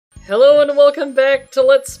Hello and welcome back to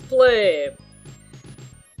Let's Play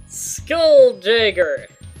Sküljagger.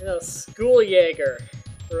 No, Sküljagger.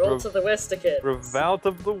 Revolt of the Westicans. Revolt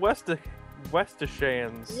of the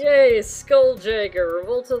Westicans. Yay, Sküljagger.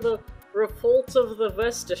 Revolt of the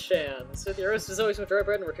Westicans. With your host is always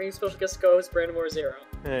Mah-Dry-Bread and returning special guest co-host Brandon Moore Zero.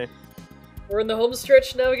 Hey. We're in the home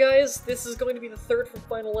stretch now, guys. This is going to be the third and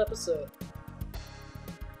final episode.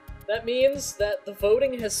 That means that the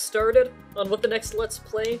voting has started on what the next Let's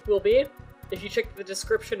Play will be. If you check the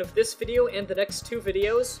description of this video and the next two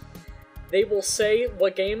videos, they will say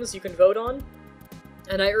what games you can vote on.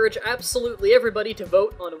 And I urge absolutely everybody to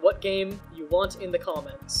vote on what game you want in the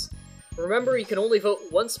comments. Remember, you can only vote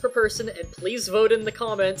once per person, and please vote in the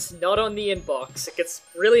comments, not on the inbox. It gets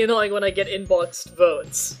really annoying when I get inboxed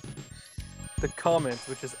votes. The comments,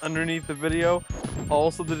 which is underneath the video,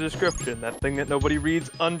 also the description, that thing that nobody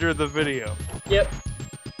reads under the video. Yep.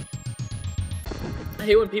 I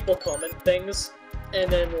hate when people comment things,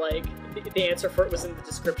 and then, like, the answer for it was in the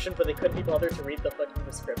description, but they couldn't be bothered to read the fucking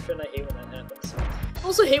description. I hate when that happens. I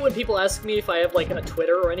also hate when people ask me if I have, like, a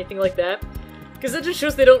Twitter or anything like that, because that just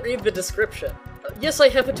shows they don't read the description. Yes, I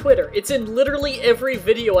have a Twitter. It's in literally every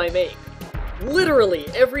video I make. Literally,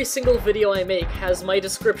 every single video I make has my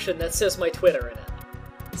description that says my Twitter in it.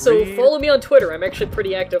 So follow me on Twitter, I'm actually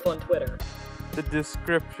pretty active on Twitter. The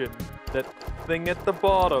description, that thing at the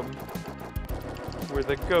bottom, where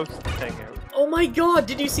the ghosts hang out. Oh my god,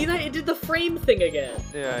 did you see that? It did the frame thing again.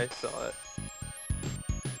 Yeah, I saw it.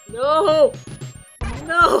 No!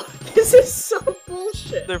 No! This is so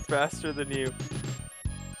bullshit! They're faster than you.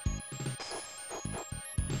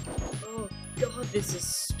 Oh god, this is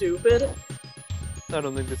stupid. I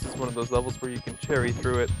don't think this is one of those levels where you can cherry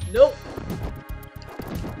through it. Nope.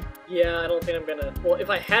 Yeah, I don't think I'm gonna... Well, if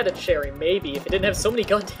I had a cherry, maybe. If it didn't have so many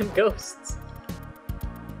goddamn ghosts.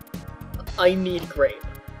 I need grape.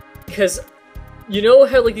 Because, you know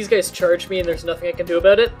how, like, these guys charge me and there's nothing I can do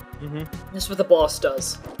about it? Mm-hmm. That's what the boss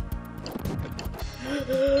does.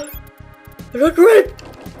 I got grape!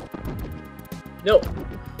 Nope.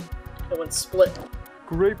 That one's split.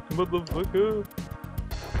 Grape, motherfucker!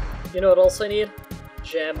 You know what else I need?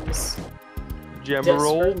 Gems.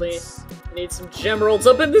 Desperately. Gemeralds. I need some gemeralds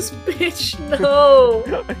up in this bitch! No!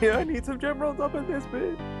 Yeah, I need some gemeralds up in this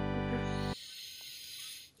bitch!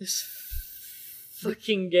 This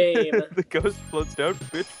fucking game. The ghost floats down,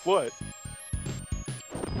 bitch, what?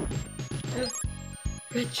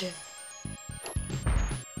 Red gem.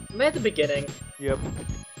 Am I at the beginning? Yep.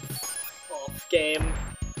 Off game.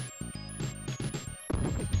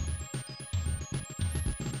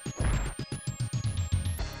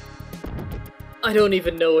 I don't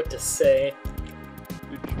even know what to say.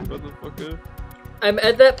 Bitch, motherfucker. I'm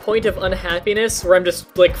at that point of unhappiness where I'm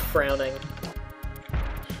just, like, frowning.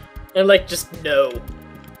 I'm like, just no.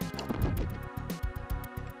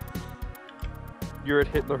 You're at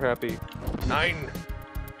Hitler happy. 9!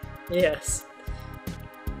 Yes.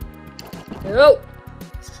 No!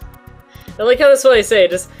 I like how that's what I say,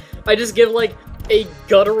 I just give, like, a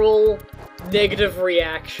guttural, negative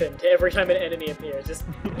reaction to every time an enemy appears. Just,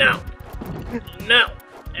 no! No!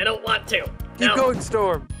 I don't want to! No. Keep going,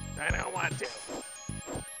 Storm! I don't want to.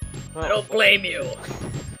 I don't blame you!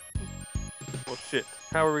 Well, shit.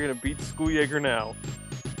 How are we gonna beat Sküljagger now?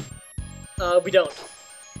 We don't.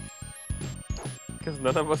 Because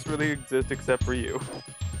none of us really exist except for you.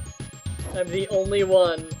 I'm the only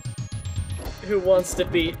one who wants to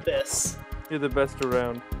beat this. You're the best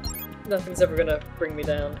around. Nothing's ever gonna bring me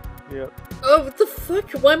down. Yep. Oh, what the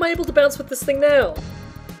fuck? Why am I able to bounce with this thing now?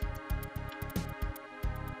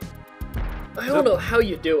 I don't know how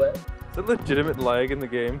you do it. Is that legitimate lag in the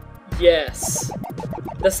game? Yes.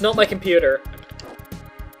 That's not my computer.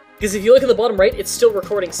 Because if you look at the bottom right, it's still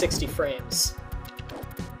recording 60 frames.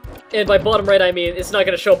 And by bottom right, I mean, it's not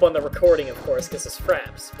going to show up on the recording, of course, because it's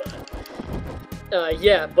fraps, but...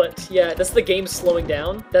 yeah, that's the game slowing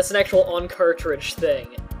down. That's an actual on-cartridge thing.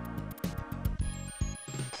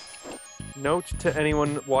 Note to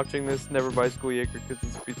anyone watching this, never buy Sküljagger because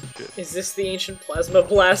it's a piece of shit. Is this the ancient plasma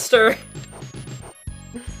blaster?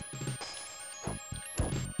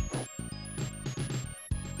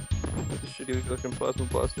 It's a shitty looking plasma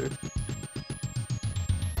blaster.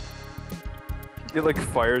 It like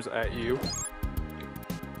fires at you.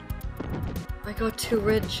 I got 2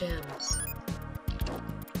 red gems.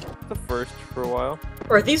 The first for a while.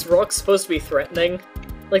 Are these rocks supposed to be threatening?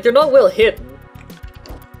 Like, they're not well hidden.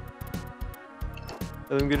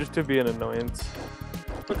 I think they're just to be an annoyance.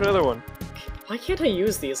 Look, another one. Why can't I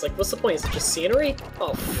use these? Like, what's the point? Is it just scenery?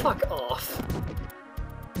 Oh, fuck off.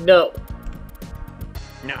 No.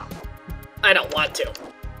 No. I don't want to.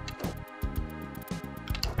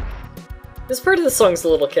 This part of the song's a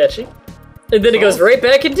little catchy. And then it goes right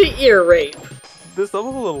back into ear rape. This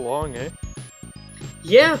level's a little long, eh?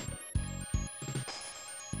 Yeah.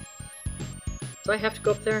 Do I have to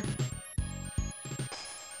go up there?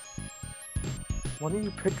 Why don't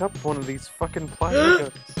you pick up one of these fucking plasma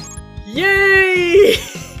guns? Yay!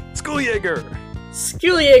 Sküljagger!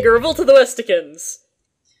 Sküljagger, Revolt of the Westicans.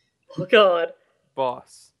 Oh god.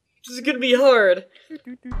 Boss. This is gonna be hard.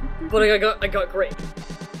 But I got great.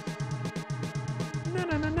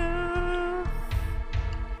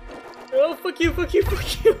 Oh, fuck you, fuck you,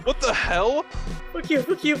 fuck you! What the hell? Fuck you,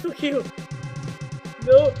 fuck you, fuck you!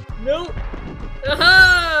 No, no!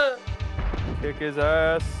 Aha! Kick his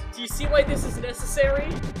ass. Do you see why this is necessary?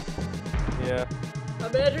 Yeah.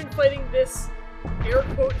 Imagine fighting this, air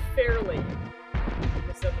quote, fairly.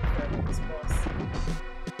 Except for this boss.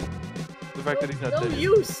 The fact that he's not no, dead.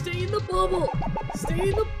 You! Stay in the bubble! Stay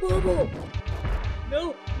in the bubble!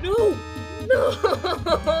 No! No! No!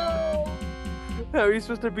 How are you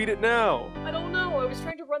supposed to beat it now? I don't know, I was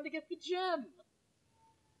trying to run to get the gem!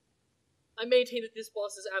 I maintain that this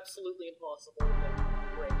boss is absolutely impossible.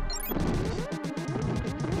 Great.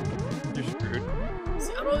 You're screwed.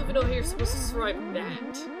 See, I don't even know how you're supposed to survive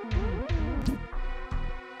that.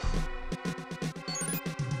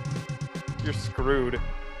 You're screwed.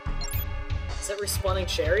 Is that respawning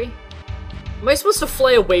Cherry? Am I supposed to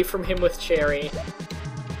fly away from him with Cherry?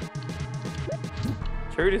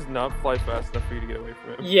 Cherry does not fly fast enough for you to get away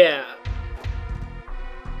from him. Yeah.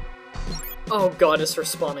 Oh god, it's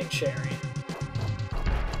respawning Cherry.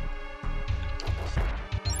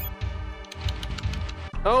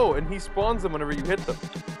 Oh, and he spawns them whenever you hit them.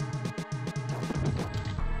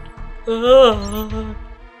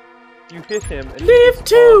 You hit him and Live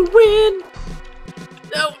to win!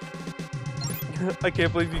 No! I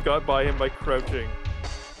can't believe you got by him by crouching.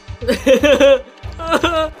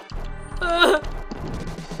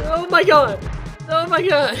 Oh my god! Oh my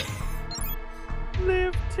god!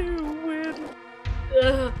 Live to win.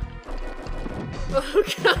 Oh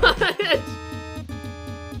god!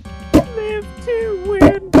 Live to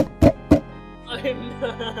win. I'm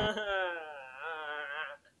not.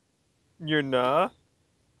 You're not?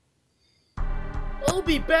 I'll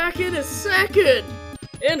be back in a second!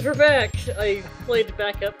 And we're back! I played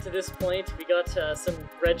back up to this point. We got some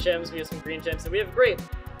red gems, we have some green gems, and we have grape.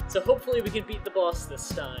 So hopefully we can beat the boss this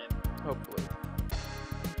time. Hopefully.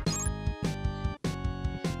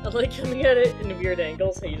 I like coming at it in weird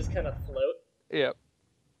angles, how you just kind of float. Yep.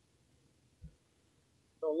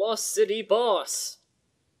 The Lost City boss!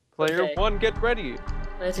 Player Okay. 1, get ready!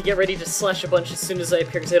 I have to get ready to slash a bunch as soon as I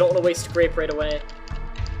appear, because I don't want to waste grape right away.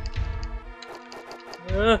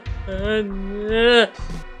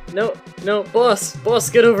 No, no, boss! Boss,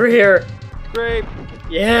 get over here! Grape!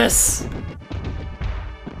 Yes!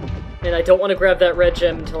 And I don't want to grab that red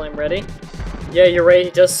gem until I'm ready. Yeah, you're right,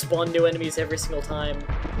 it does spawn new enemies every single time.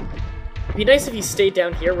 It'd be nice if he stayed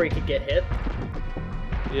down here where he could get hit.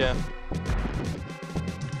 Yeah.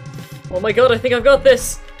 Oh my god, I think I've got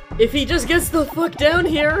this! If he just gets the fuck down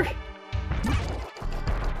here!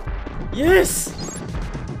 Yes!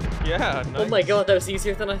 Yeah, nice. Oh my god, that was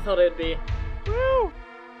easier than I thought it would be. Woo!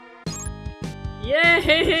 Yay!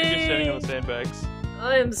 You're standing on the sandbags.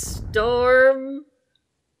 I'm Storm!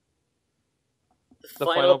 The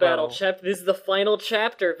Final battle. This is the final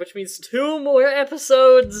chapter, which means 2 more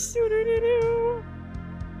episodes!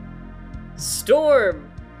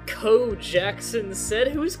 Storm! Co Jackson said.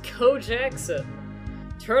 Who's Co Jackson?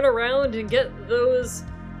 Turn around and get those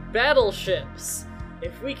battleships.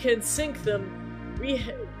 If we can sink them, we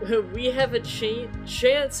have a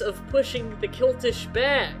chance of pushing the Kiltish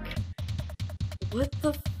back. What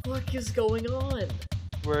the fuck is going on?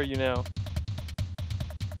 Where are you now?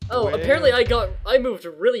 Oh, Where? apparently I moved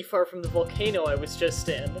really far from the volcano I was just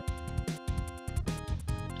in.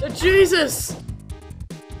 Jesus!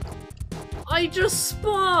 I just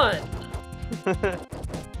spawned! Can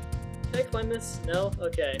I climb this? No?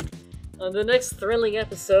 Okay. On the next thrilling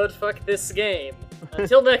episode, fuck this game.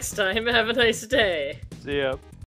 Until next time, have a nice day. See ya.